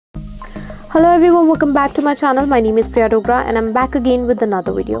Hello everyone, welcome back to my channel. My name is Priya Dogra and I'm back again with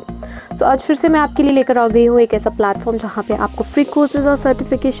another video. So आज फिर से मैं आपके लिए लेकर आ गई हूँ एक ऐसा प्लेटफॉर्म जहाँ पे आपको फ्री कोर्सेज और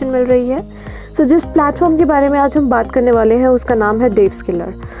सर्टिफिकेशन मिल रही है। So जिस प्लेटफॉर्म के बारे में आज हम बात करने वाले हैं उसका नाम है Devskiller।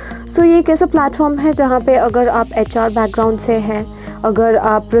 So ये एक ऐसा प्लेटफॉर्म है जहाँ पे अगर आप HR बैकग्राउंड से हैं, अगर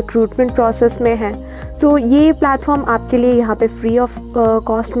आप रिक्रूटमेंट प्रोसेस में हैं, तो ये प्लेटफॉर्म आपके लिए यहाँ पे फ्री ऑफ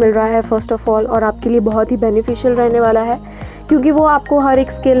कॉस्ट मिल रहा है फर्स्ट ऑफ ऑल, और आपके लिए बहुत ही बेनिफिशियल रहने वाला है क्योंकि वो आपको हर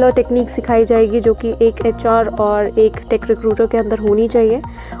एक स्किल और टेक्निक सिखाई जाएगी जो कि एक HR और एक टेक रिक्रूटर के अंदर होनी चाहिए।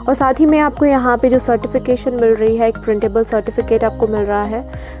 और साथ ही में आपको यहाँ पे जो सर्टिफिकेशन मिल रही है, एक प्रिंटेबल सर्टिफिकेट आपको मिल रहा है।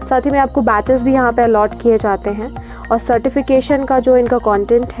 साथ ही में आपको बैचेस भी यहाँ पे अलॉट किए जाते हैं और सर्टिफिकेशन का जो इनका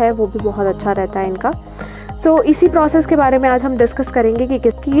कंटेंट है वो भी बहुत अच्छा रहता है इनका। सो इसी प्रोसेस के बारे में आज हम डिस्कस करेंगे कि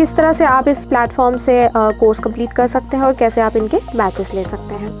किस तरह से आप इस प्लेटफॉर्म से कोर्स कंप्लीट कर सकते हैं और कैसे आप इनके बैचेस ले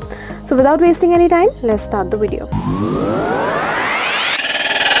सकते हैं। So without wasting any time, let's start the video.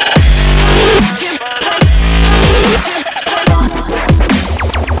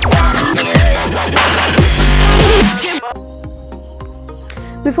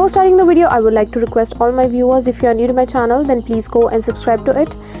 Before starting the video, I would like to request all my viewers, if you are new to my channel, then please go and subscribe to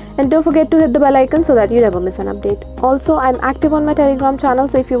it. And don't forget to hit the bell icon so that you never miss an update. Also, I'm active on my Telegram channel,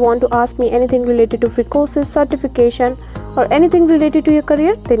 so if you want to ask me anything related to free courses, certification or anything related to your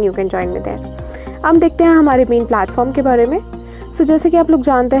career, then you can join me there. अब देखते हैं हमारे main platform के बारे में। जैसे कि आप लोग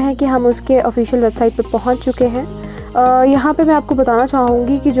जानते हैं कि हम उसके ऑफिशियल वेबसाइट पर पहुंच चुके हैं। यहाँ पे मैं आपको बताना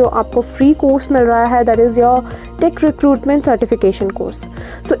चाहूँगी कि जो आपको फ्री कोर्स मिल रहा है that is your take recruitment certification course.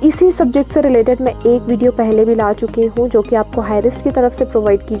 सो इसी सब्जेक्ट से रिलेटेड मैं एक वीडियो पहले भी ला चुकी हूँ जो कि आपको हाईरिस्ट की तरफ से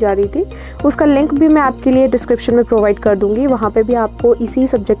प्रोवाइड की जा रही थी। उसका लिंक भी मैं आपके लिए डिस्क्रिप्शन में प्रोवाइड कर दूँगी। वहाँ पे भी आपको इसी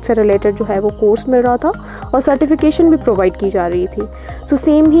सब्जेक्ट से रिलेटेड जो है वो कोर्स मिल रहा था और सर्टिफिकेशन भी प्रोवाइड की जा रही थी। सो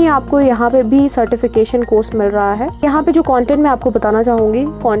सेम ही आपको यहाँ पे भी सर्टिफिकेशन कोर्स मिल रहा है। यहाँ पे जो कंटेंट मैं आपको बताना चाहूँगी,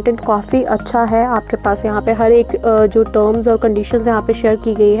 कंटेंट काफ़ी अच्छा है। आपके पास यहाँ पे हर एक जो टर्म्स और कंडीशंस यहाँ पे शेयर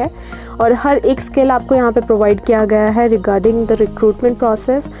की गई है और हर एक स्किल आपको यहाँ पे प्रोवाइड किया गया है रिगार्डिंग द रिक्रूटमेंट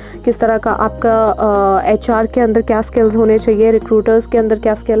प्रोसेस। किस तरह का आपका HR के अंदर क्या स्किल्स होने चाहिए, रिक्रूटर्स के अंदर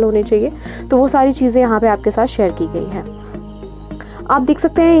क्या स्किल होने चाहिए, तो वो सारी चीज़ें यहाँ पे आपके साथ शेयर की गई हैं। आप देख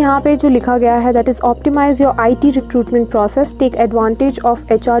सकते हैं यहाँ पे जो लिखा गया है that is optimise your IT recruitment process, take advantage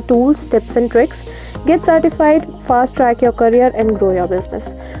of HR tools, tips and tricks, gate certified, fast track your career and grow your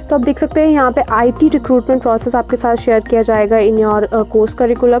business. तो आप देख सकते हैं यहाँ पे IT रिक्रूटमेंट प्रोसेस आपके साथ शेयर किया जाएगा इन योर कोर्स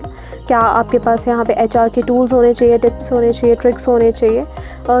करिकुलम। क्या आपके पास यहाँ पे HR के टूल्स होने चाहिए, टिप्स होने चाहिए, ट्रिक्स होने चाहिए।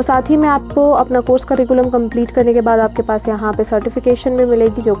 साथ ही में आपको अपना कोर्स करिकुलम कंप्लीट करने के बाद आपके पास यहाँ पे सर्टिफिकेशन भी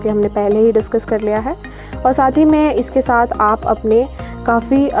मिलेगी जो कि हमने पहले ही डिस्कस कर लिया है। और साथ ही में इसके साथ आप अपने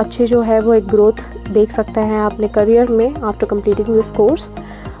काफ़ी अच्छे जो है वो एक ग्रोथ देख सकते हैं अपने करियर में आफ्टर कंप्लीटिंग दिस कोर्स।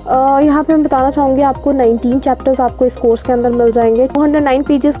 यहाँ पे मैं बताना चाहूँगी आपको 19 चैप्टर्स आपको इस कोर्स के अंदर मिल जाएंगे। 209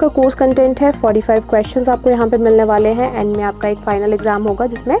 पेजेस का कोर्स कंटेंट है। 45 क्वेश्चंस आपको यहाँ पे मिलने वाले हैं। एंड में आपका एक फाइनल एग्जाम होगा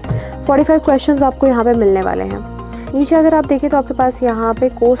जिसमें 45 क्वेश्चंस आपको यहाँ पे मिलने वाले हैं। नीचे अगर आप देखें तो आपके पास यहाँ पे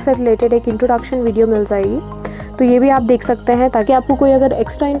कोर्स से रिलेटेड एक इंट्रोडक्शन वीडियो मिल जाएगी, तो ये भी आप देख सकते हैं ताकि आपको कोई अगर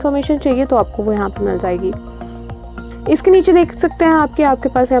एक्स्ट्रा इन्फॉर्मेशन चाहिए तो आपको वो यहाँ पर मिल जाएगी। इसके नीचे देख सकते हैं आपके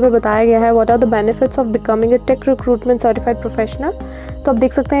पास यहाँ पे बताया गया है what are the benefits of becoming a take recruitment certified professional. तो आप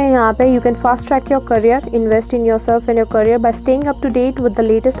देख सकते हैं यहाँ पे you can fast track your career, invest in yourself and your career bye staying up to date with the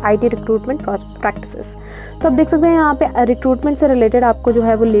latest IT recruitment practices. तो आप देख सकते हैं यहाँ पे रिक्रूटमेंट से रिलेटेड आपको जो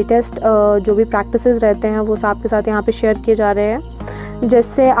है वो लेटेस्ट जो भी प्रैक्टिसेस रहते हैं वो आपके साथ यहाँ पे शेयर किए जा रहे हैं,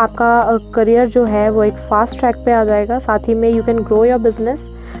 जिससे आपका करियर जो है वो एक फास्ट ट्रैक पे आ जाएगा। साथ ही में you can grow your business,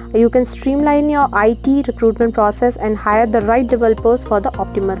 you can streamline your IT recruitment process and hire the right developers for the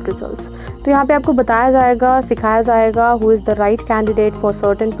optimal results। तो यहाँ पे आपको बताया जाएगा, सिखाया जाएगा who is the right candidate for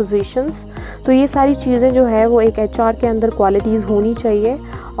certain positions। तो ये सारी चीज़ें जो है वो एक HR के अंदर क्वालिटीज़ होनी चाहिए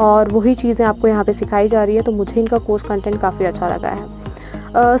और वही चीज़ें आपको यहाँ पे सिखाई जा रही है। तो मुझे इनका कोर्स कंटेंट काफ़ी अच्छा लगा है।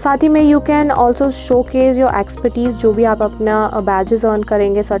 साथ ही में you can also showcase your expertise. जो भी आप अपना बैजेस अर्न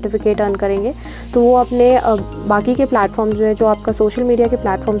करेंगे, सर्टिफिकेट अर्न करेंगे, तो वो अपने बाकी के प्लेटफॉर्म जो है, जो आपका सोशल मीडिया के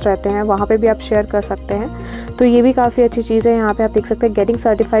प्लेटफॉर्म्स रहते हैं, वहाँ पे भी आप शेयर कर सकते हैं। तो ये भी काफ़ी अच्छी चीज़ है। यहाँ पे आप देख सकते हैं getting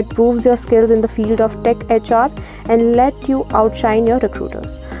certified proves your skills in the field of take HR and let you outshine your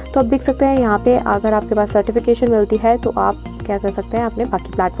recruiters. तो आप देख सकते हैं यहाँ पे अगर आपके पास सर्टिफिकेशन मिलती है तो आप क्या कर सकते हैं, अपने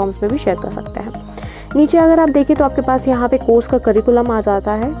बाकी प्लेटफॉर्म्स में भी शेयर कर सकते हैं। नीचे अगर आप देखें तो आपके पास यहाँ पे कोर्स का करिकुलम आ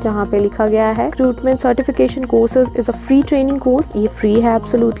जाता है जहाँ पे लिखा गया है recruitment certification courses is a free training course. ये फ्री है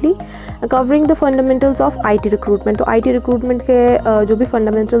absolutely, covering the fundamentals of IT recruitment. तो IT रिक्रूटमेंट के जो भी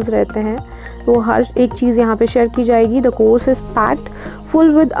फंडामेंटल्स रहते हैं तो हर एक चीज़ यहाँ पे शेयर की जाएगी। The course is packed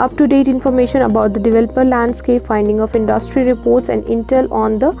full with up-to-date information about the developer landscape, finding of industry reports and intel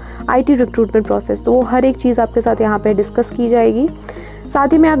on the IT recruitment process। तो वो हर एक चीज़ आपके साथ यहाँ पे डिस्कस की जाएगी। साथ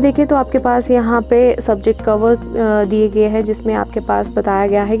ही में आप देखें तो आपके पास यहाँ पे सब्जेक्ट कवर्स दिए गए हैं, जिसमें आपके पास बताया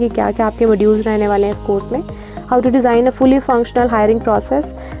गया है कि क्या क्या आपके मॉड्यूल्स रहने वाले हैं इस कोर्स में। How to design a fully functional hiring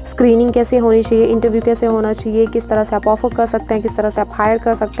process, screening कैसे होनी चाहिए, इंटरव्यू कैसे होना चाहिए, किस तरह से आप ऑफर कर सकते हैं, किस तरह से आप हायर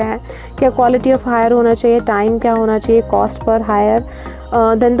कर सकते हैं, क्या क्वालिटी ऑफ हायर होना चाहिए, टाइम क्या होना चाहिए, cost per higher,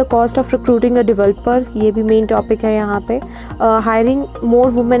 then the cost of recruiting a developer, ये भी मेन टॉपिक है यहाँ पे। Hiring more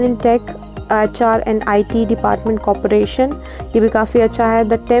women in take, HR and IT department corporation, ये भी काफ़ी अच्छा है।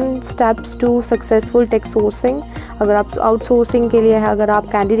 The 10 steps to successful take sourcing, अगर आप आउटसोर्सिंग के लिए है, अगर आप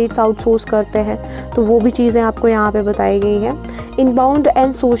कैंडिडेट्स आउटसोर्स करते हैं तो वो भी चीज़ें आपको यहाँ पे बताई गई हैं। इनबाउंड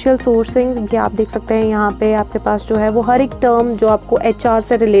एंड सोशल सोर्सिंग भी आप देख सकते हैं, यहाँ पे आपके पास जो है वो हर एक टर्म जो आपको HR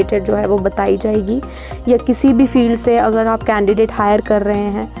से रिलेटेड जो है वो बताई जाएगी, या किसी भी फील्ड से अगर आप कैंडिडेट हायर कर रहे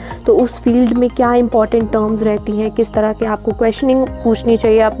हैं तो उस फील्ड में क्या इंपॉर्टेंट टर्म्स रहती हैं, किस तरह के आपको क्वेश्चनिंग पूछनी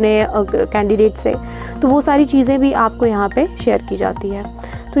चाहिए अपने कैंडिडेट से, तो वो सारी चीज़ें भी आपको यहाँ पे शेयर की जाती है।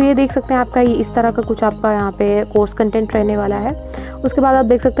 तो ये देख सकते हैं आपका ये इस तरह का कुछ आपका यहाँ पे कोर्स कंटेंट रहने वाला है। उसके बाद आप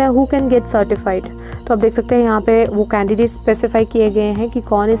देख सकते हैं हु कैन गेट सर्टिफाइड, तो आप देख सकते हैं यहाँ पे वो कैंडिडेट स्पेसिफाई किए गए हैं कि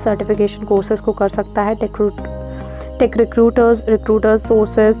कौन इस सर्टिफिकेशन कोर्सेज को कर सकता है। Take recruiters,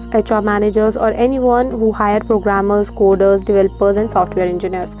 sources, HR managers और anyone who hire programmers, coders, developers and software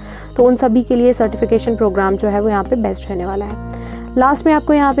engineers, तो उन सभी के लिए सर्टिफिकेशन प्रोग्राम जो है वो यहाँ पे बेस्ट रहने वाला है। लास्ट में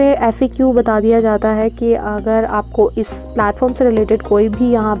आपको यहाँ पे FAQ बता दिया जाता है कि अगर आपको इस प्लेटफॉर्म से रिलेटेड कोई भी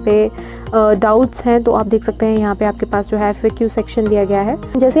यहाँ पे डाउट्स हैं तो आप देख सकते हैं यहाँ पे आपके पास जो है FAQ सेक्शन दिया गया है।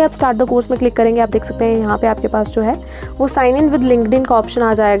 जैसे आप स्टार्ट द कोर्स में क्लिक करेंगे, आप देख सकते हैं यहाँ पे आपके पास जो है वो साइन इन विद लिंक्डइन का ऑप्शन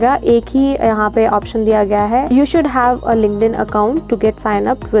आ जाएगा। एक ही यहाँ पे ऑप्शन दिया गया है, you should have a LinkedIn account to get sign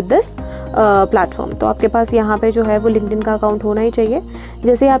up with this platform, तो आपके पास यहाँ पे जो है वो लिंक्डइन का अकाउंट होना ही चाहिए।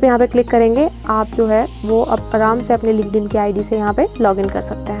 जैसे आप यहाँ पे क्लिक करेंगे, आप जो है वो अब आराम से अपने लिंक्डइन की ID से यहाँ पे लॉगिन कर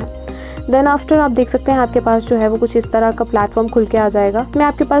सकते हैं। देन आफ्टर आप देख सकते हैं आपके पास जो है वो कुछ इस तरह का प्लेटफॉर्म खुल के आ जाएगा। मैं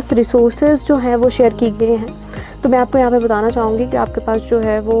आपके पास रिसोर्सेज जो हैं वो शेयर की गए हैं, तो मैं आपको यहाँ पे बताना चाहूँगी कि आपके पास जो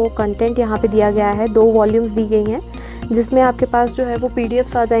है वो कंटेंट यहाँ पे दिया गया है, 2 वॉल्यूम्स दी गई हैं, जिसमें आपके पास जो है वो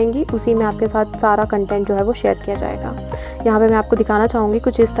PDFs आ जाएंगी, उसी में आपके साथ सारा कंटेंट जो है वो शेयर किया जाएगा। यहाँ पे मैं आपको दिखाना चाहूँगी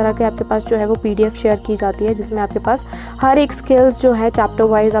कुछ इस तरह के आपके पास जो है वो PDF शेयर की जाती है, जिसमें आपके पास हर एक स्किल्स जो है चैप्टर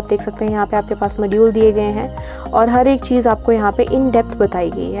वाइज आप देख सकते हैं यहाँ पे आपके पास मॉड्यूल दिए गए हैं और हर एक चीज़ आपको यहाँ पे इन डेप्थ बताई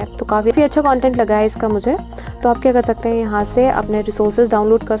गई है। तो काफ़ी अच्छा कंटेंट लगा है इसका मुझे। तो आप क्या कर सकते हैं, यहाँ से अपने रिसोर्सेज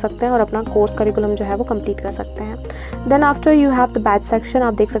डाउनलोड कर सकते हैं और अपना कोर्स करिकुलम जो है वो कंप्लीट कर सकते हैं। Then after you have the batch section,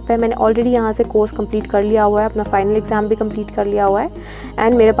 आप देख सकते हैं मैंने ऑलरेडी यहाँ से कोर्स कंप्लीट कर लिया हुआ है, अपना फाइनल एग्जाम भी कंप्लीट कर लिया हुआ है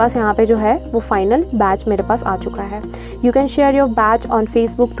एंड मेरे पास यहाँ पे जो है वो फाइनल बैच मेरे पास आ चुका है। You can share your batch on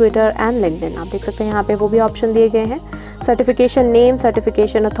Facebook, Twitter and LinkedIn, आप देख सकते हैं यहाँ पे वो भी ऑप्शन दिए गए हैं। Certification name,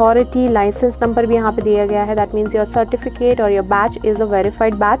 certification authority, licence number भी यहाँ पे दिया गया है, दैट मीन्स योर सर्टिफिकेट और your batch is a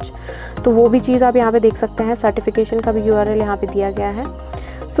verified batch, तो वो भी चीज़ आप यहाँ पे देख सकते हैं। सर्टिफिकेशन का भी URL यहाँ पे दिया गया है।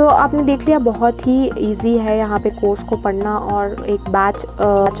 सो आपने देख लिया, बहुत ही ईजी है यहाँ पे कोर्स को पढ़ना और एक बैच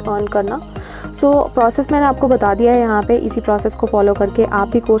अर्न करना। सो प्रोसेस मैंने आपको बता दिया है यहाँ पे, इसी प्रोसेस को फॉलो करके आप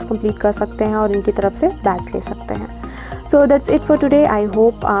भी कोर्स कंप्लीट कर सकते हैं और इनकी तरफ से बैच ले सकते हैं। So that's it for today. I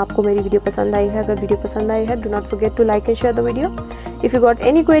hope आपको मेरी वीडियो पसंद आई है। अगर वीडियो पसंद आई है, do not forget to like and share the video. If you got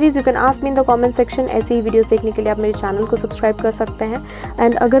any queries you can ask me in the comment section. ऐसी ही videos देखने के लिए आप मेरे चैनल को सब्सक्राइब कर सकते हैं।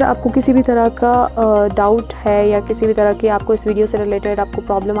 एंड अगर आपको किसी भी तरह का डाउट है या किसी भी तरह की आपको इस वीडियो से रिलेटेड आपको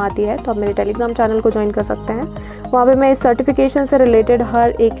प्रॉब्लम आती है तो आप मेरे टेलीग्राम चैनल को ज्वाइन कर सकते हैं। वहाँ पे मैं इस सर्टिफिकेशन से रिलेटेड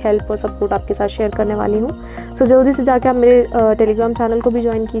हर एक हेल्प और सपोर्ट आपके साथ शेयर करने वाली हूँ। सो जल्दी से जाके आप मेरे टेलीग्राम चैनल को भी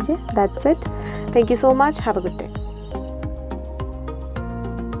ज्वाइन कीजिए। That's it. Thank you so much. Have a good day.